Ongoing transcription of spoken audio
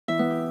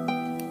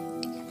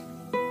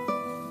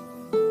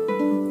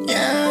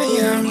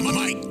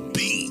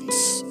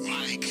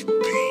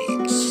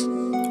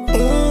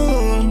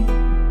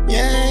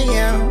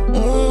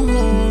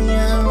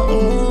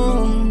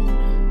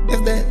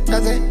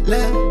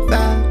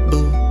Babu,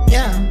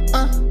 yeah,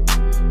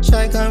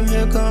 Shy, come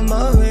here, come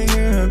over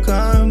here,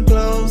 come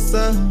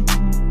closer.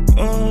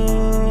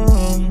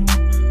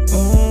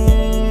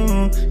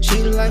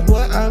 She like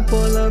what I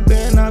pull up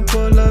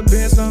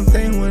in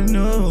something with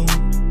new.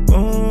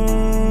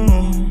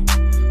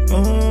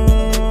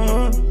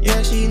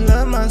 Yeah, she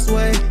love my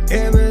sway.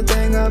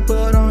 Everything I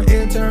put on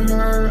it turn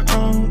her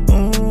on.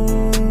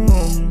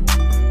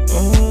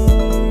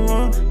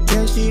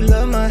 Yeah, she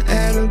love my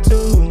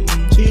attitude.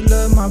 She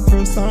love my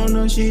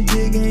persona. She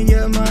digging,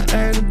 yeah, my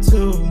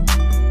attitude.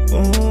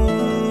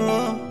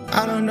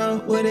 I don't know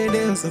what it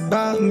is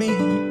about me.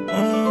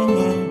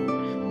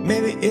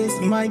 Maybe it's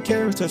my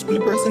character,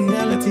 split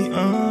personality.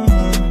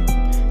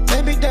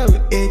 Maybe though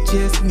it's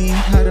just me,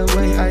 how the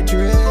way I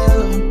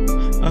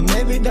drill. Or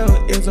maybe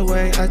though it's the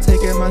way I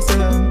take it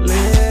myself.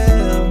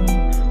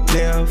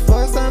 Live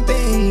for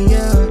something,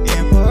 yeah,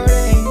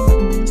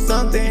 important.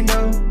 Something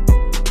though,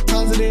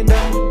 positive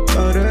though,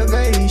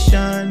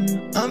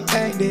 motivation. I'm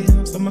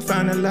active, so I'ma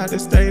find a lot to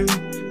stay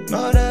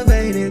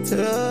motivated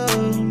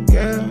too,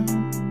 yeah.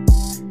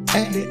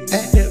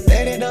 Active,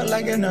 let it up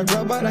like in a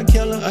robot, a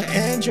killer, an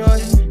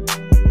android.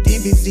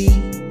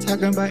 DBZ,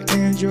 talking about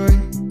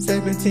Android.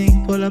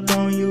 17, pull up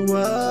on you,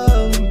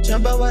 whoa.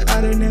 Jump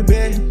out in the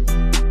bed.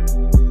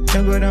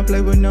 Don't go down,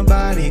 play with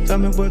nobody.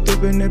 Coming with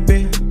up in the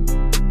bed.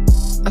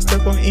 I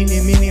step on any,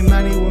 mini,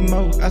 mighty with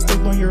mo. I step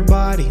on your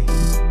body.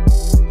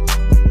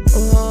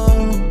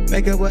 Oh,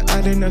 make it what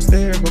I didn't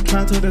stairs, go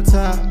climb to the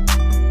top.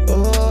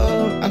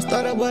 Oh, I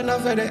started when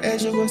off at the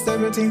edge of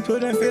 17,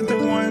 put in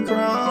 51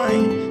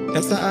 crying.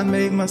 That's how I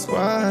made my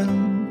squad.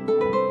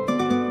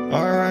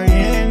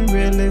 R.I.N,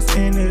 realest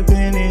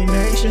independent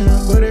nation,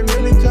 but it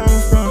really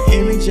comes from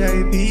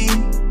MJB.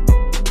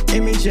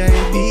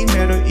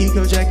 Metal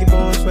ego jacket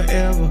boys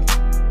forever.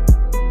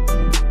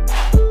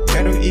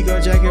 Metal ego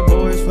jacket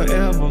boys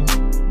forever.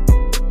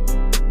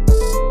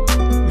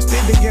 We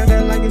stick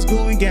together like it's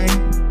Gooey gang.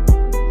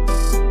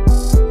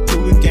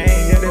 Gooey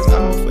gang, yeah, that's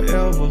all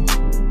forever.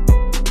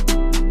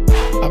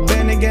 I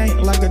been the gang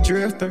like a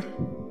drifter.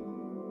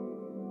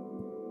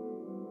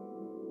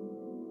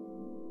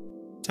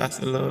 That's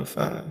a love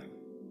 5.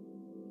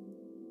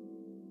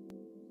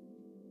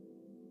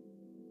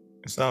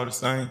 It's all the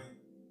same.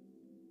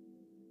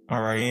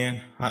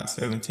 R.I.N, Hot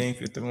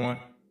 1751,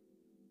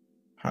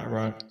 Hot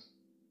Rod.